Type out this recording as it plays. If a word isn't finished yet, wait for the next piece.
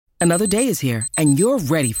Another day is here, and you're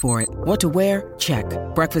ready for it. What to wear? Check.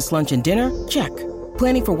 Breakfast, lunch, and dinner? Check.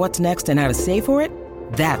 Planning for what's next and how to save for it?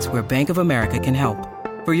 That's where Bank of America can help.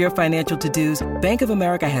 For your financial to-dos, Bank of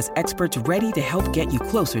America has experts ready to help get you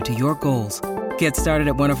closer to your goals. Get started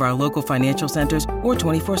at one of our local financial centers or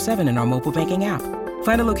 24/7 in our mobile banking app.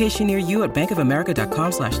 Find a location near you at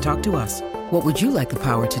bankofamerica.com/talktous. What would you like the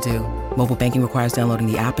power to do? Mobile banking requires downloading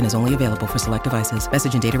the app and is only available for select devices.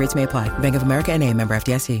 Message and data rates may apply. Bank of America N.A., member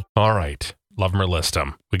FDIC. All right. Love 'em or list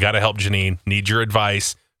 'em. We got to help Janine. Need your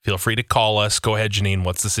advice. Feel free to call us. Go ahead, Janine.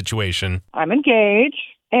 What's the situation? I'm engaged,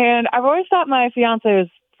 and I've always thought my fiance was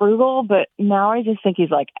frugal, but now I just think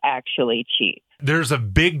he's like actually cheap. There's a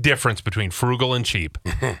big difference between frugal and cheap.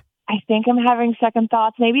 I think I'm having second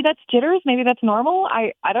thoughts. Maybe that's jitters. Maybe that's normal.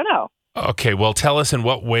 I don't know. Okay, well, tell us in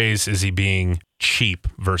what ways is he being cheap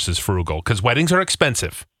versus frugal? Because weddings are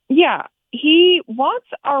expensive. Yeah, he wants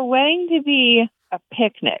our wedding to be a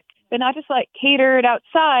picnic, but not just like catered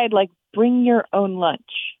outside, like bring your own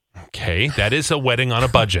lunch. Okay, that is a wedding on a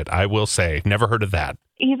budget, I will say. Never heard of that.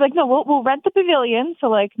 He's like, no, we'll rent the pavilion, so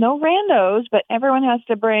like no randos, but everyone has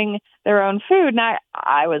to bring their own food. And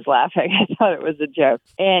I was laughing. I thought it was a joke.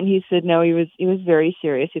 And he said, no, he was very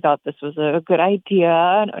serious. He thought this was a good idea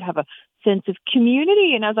and it would have a sense of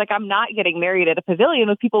community. And I was like, I'm not getting married at a pavilion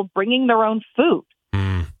with people bringing their own food.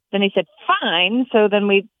 Then he said, fine. So then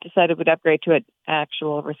we decided we'd upgrade to an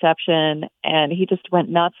actual reception. And he just went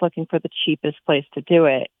nuts looking for the cheapest place to do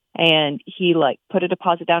it. And he put a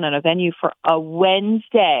deposit down on a venue for a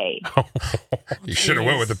Wednesday. You should have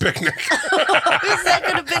went with the picnic. That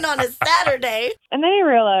could have been on a Saturday. And then he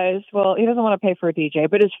realized, well, he doesn't want to pay for a DJ,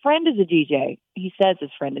 but his friend is a DJ. He says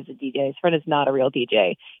his friend is a DJ. His friend is not a real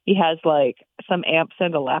DJ. He has some amps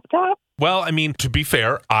and a laptop. Well, I mean, to be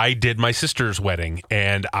fair, I did my sister's wedding,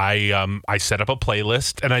 and I set up a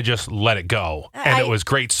playlist, and I just let it go. And it was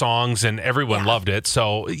great songs, and everyone loved it.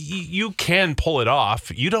 So you can pull it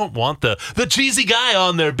off. You don't want the cheesy guy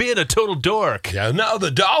on there being a total dork. Yeah, now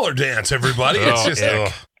the dollar dance, everybody. It's just...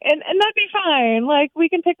 And that'd be fine. We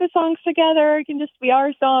can pick the songs together. It can just be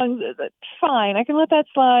our songs. It's fine. I can let that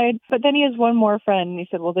slide. But then he has one more friend. And he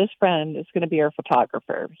said, well, this friend is going to be our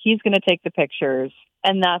photographer. He's going to take the pictures.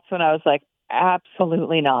 And that's when I was like,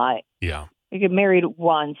 absolutely not. Yeah. You get married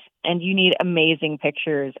once and you need amazing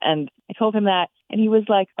pictures. And I told him that. And he was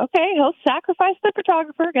like, okay, he'll sacrifice the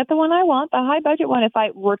photographer, get the one I want, the high budget one, if I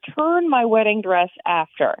return my wedding dress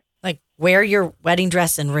after. Wear your wedding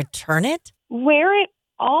dress and return it? Wear it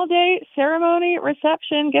all day, ceremony,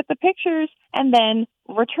 reception, get the pictures, and then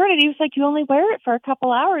return it. He was like, you only wear it for a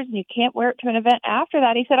couple hours and you can't wear it to an event after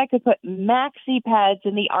that. He said I could put maxi pads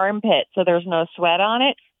in the armpit so there's no sweat on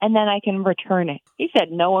it, and then I can return it. He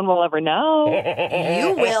said no one will ever know.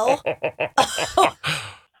 You will.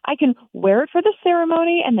 I can wear it for the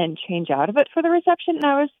ceremony and then change out of it for the reception. And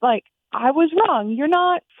I was like, I was wrong. You're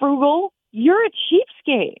not frugal. You're a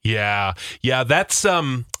cheapskate. Yeah, that's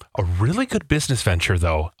a really good business venture,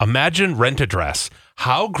 though. Imagine Rent-A-Dress.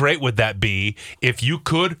 How great would that be if you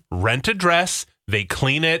could rent a dress, they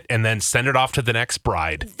clean it, and then send it off to the next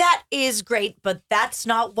bride? That is great, but that's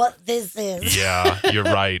not what this is. Yeah, you're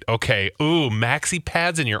right. Okay. Ooh, maxi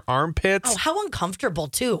pads in your armpits. Oh, how uncomfortable,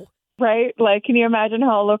 too. Right? Can you imagine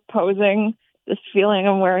how I'll look posing, just feeling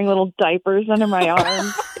I'm wearing little diapers under my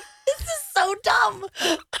arms? This is so dumb.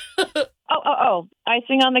 Oh,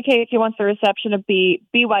 icing on the cake. He wants the reception to be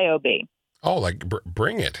BYOB. Oh,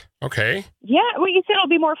 bring it. Okay. Yeah, well, you said it'll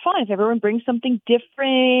be more fun if everyone brings something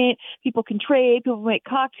different. People can trade. People make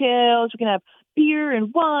cocktails. We can have beer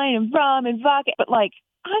and wine and rum and vodka. But,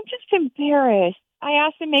 I'm just embarrassed. I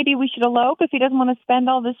asked him maybe we should elope if he doesn't want to spend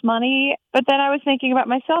all this money. But then I was thinking about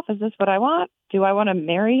myself. Is this what I want? Do I want to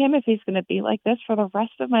marry him if he's going to be like this for the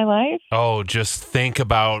rest of my life? Oh, just think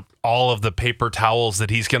about all of the paper towels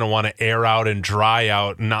that he's going to want to air out and dry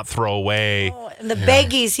out and not throw away. Oh, and the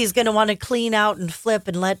baggies he's going to want to clean out and flip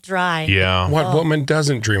and let dry. Yeah. What woman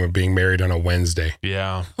doesn't dream of being married on a Wednesday?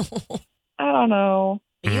 Yeah. I don't know.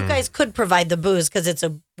 You guys could provide the booze because it's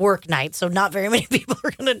a work night, so not very many people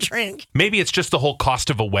are going to drink. Maybe it's just the whole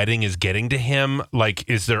cost of a wedding is getting to him.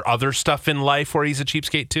 Is there other stuff in life where he's a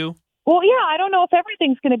cheapskate too? Well, yeah, I don't know if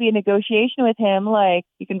everything's going to be a negotiation with him.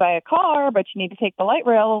 You can buy a car, but you need to take the light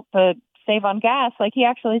rail to save on gas. He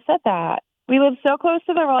actually said that. We live so close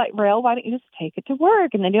to the light rail. Why don't you just take it to work?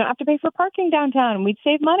 And then you don't have to pay for parking downtown. We'd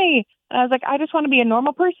save money. And I was like, I just want to be a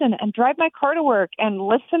normal person and drive my car to work and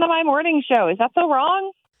listen to my morning show. Is that so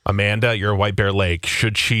wrong? Amanda, you're a White Bear Lake.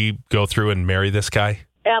 Should she go through and marry this guy?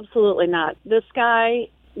 Absolutely not. This guy,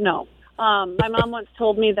 no. My mom once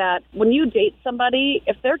told me that when you date somebody,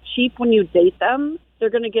 if they're cheap when you date them, they're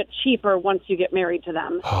going to get cheaper once you get married to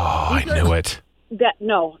them. Oh, I knew it.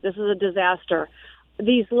 No, this is a disaster.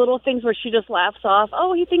 These little things where she just laughs off,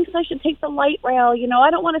 oh, he thinks I should take the light rail. You know,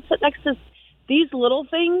 I don't want to sit next to... These little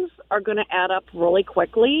things are going to add up really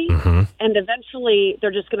quickly, and eventually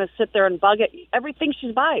they're just going to sit there and bug it. Everything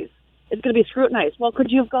she buys is going to be scrutinized. Well,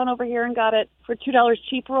 could you have gone over here and got it for $2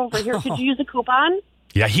 cheaper over here? Could you use a coupon?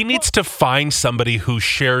 Yeah, he needs to find somebody who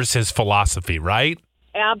shares his philosophy, right?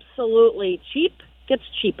 Absolutely. Cheap gets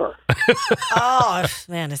cheaper. Oh,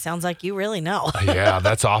 man, it sounds like you really know. Yeah,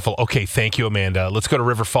 that's awful. Okay, thank you, Amanda. Let's go to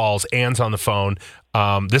River Falls. Anne's on the phone.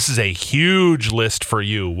 This is a huge list for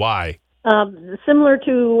you. Why? Similar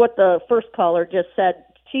to what the first caller just said,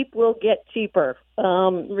 cheap will get cheaper.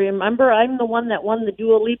 Remember, I'm the one that won the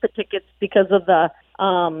Dua Lipa tickets because of the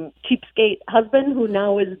cheapskate husband who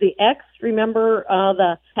now is the ex. Remember,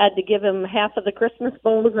 had to give him half of the Christmas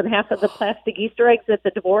bows and half of the plastic Easter eggs at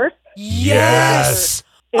the divorce? Yes.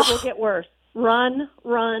 It will get worse. Run,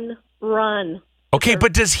 run, run. Okay,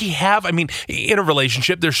 but does he have, I mean, in a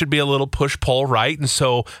relationship, there should be a little push-pull, right? And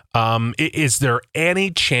so is there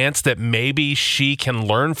any chance that maybe she can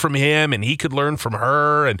learn from him and he could learn from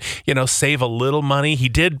her and, you know, save a little money? He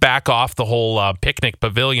did back off the whole picnic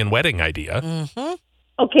pavilion wedding idea. Mm-hmm.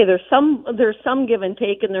 Okay, there's some give and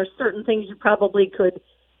take, and there's certain things you probably could,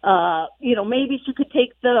 maybe she could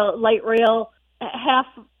take the light rail half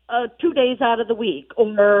 2 days out of the week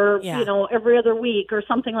or, every other week or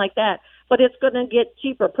something like that. But it's going to get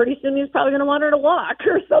cheaper. Pretty soon he's probably going to want her to walk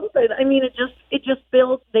or something. I mean, it just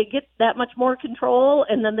builds. They get that much more control,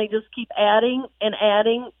 and then they just keep adding and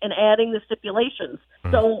adding and adding the stipulations.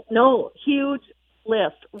 So, no, huge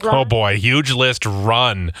list. Run. Oh, boy, huge list,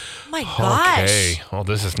 run. Oh, my gosh. Okay, well,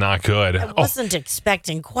 this is not good. I wasn't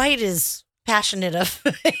expecting quite as passionate of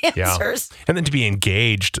answers. Yeah. And then to be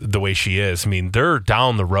engaged the way she is, I mean, they're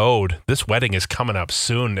down the road. This wedding is coming up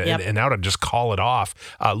soon, and now to just call it off.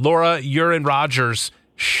 Laura, you're in Rogers.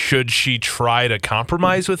 Should she try to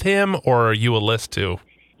compromise with him, or are you a list too?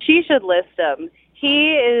 She should list him.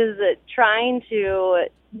 He is trying to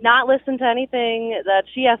not listen to anything that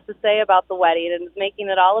she has to say about the wedding and is making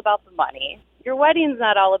it all about the money. Your wedding's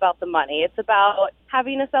not all about the money. It's about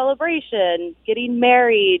having a celebration, getting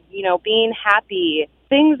married, being happy.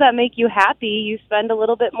 Things that make you happy, you spend a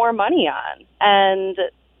little bit more money on. And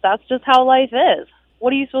that's just how life is.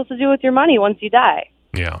 What are you supposed to do with your money once you die?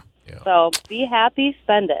 Yeah. So be happy,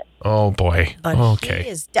 spend it. Oh, boy. But okay. he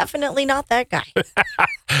is definitely not that guy.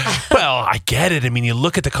 Well, I get it. I mean, you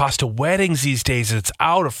look at the cost of weddings these days, it's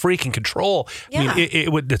out of freaking control. Yeah. I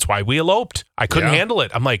mean, that's why we eloped. I couldn't handle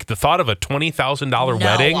it. I'm like, the thought of a $20,000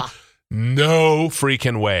 wedding, no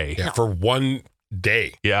freaking way. Yeah, for one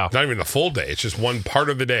day. Yeah. Not even the full day. It's just one part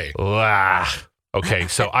of the day. Okay,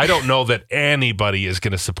 so I don't know that anybody is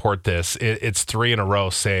going to support this. It's 3 in a row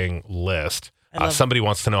saying list. Somebody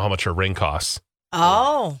wants to know how much her ring costs.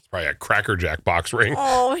 Oh. Probably a Cracker Jack box ring.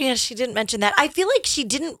 Oh, yeah, she didn't mention that. I feel like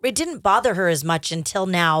it didn't bother her as much until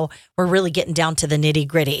now we're really getting down to the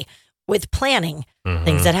nitty-gritty with planning,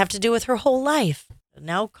 things that have to do with her whole life.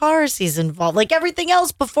 Now cars he's involved. Like everything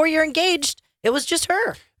else before you're engaged, it was just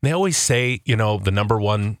her. They always say, the number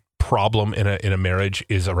one problem in a marriage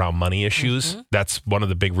is around money issues. That's one of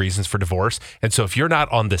the big reasons for divorce. And so if you're not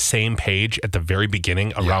on the same page at the very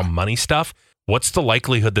beginning around money stuff, what's the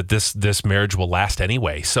likelihood that this marriage will last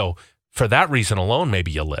anyway? So for that reason alone,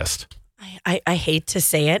 maybe you list. I hate to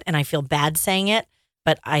say it, and I feel bad saying it,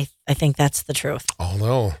 but I think that's the truth.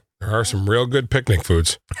 Although there are some real good picnic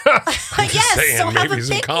foods. I'm just saying, so have maybe a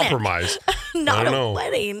some picnic. Compromise. Not a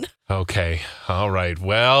wedding. Okay. All right.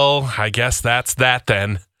 Well, I guess that's that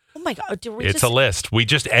then. Oh my God. It's a list. We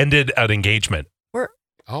just ended an engagement.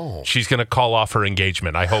 She's going to call off her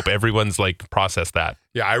engagement. I hope everyone's processed that.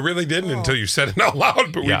 Yeah, I really didn't until you said it out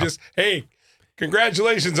loud. But we just, hey,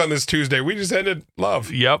 congratulations on this Tuesday. We just ended love.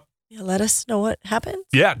 Yep. Let us know what happens.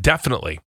 Yeah, definitely.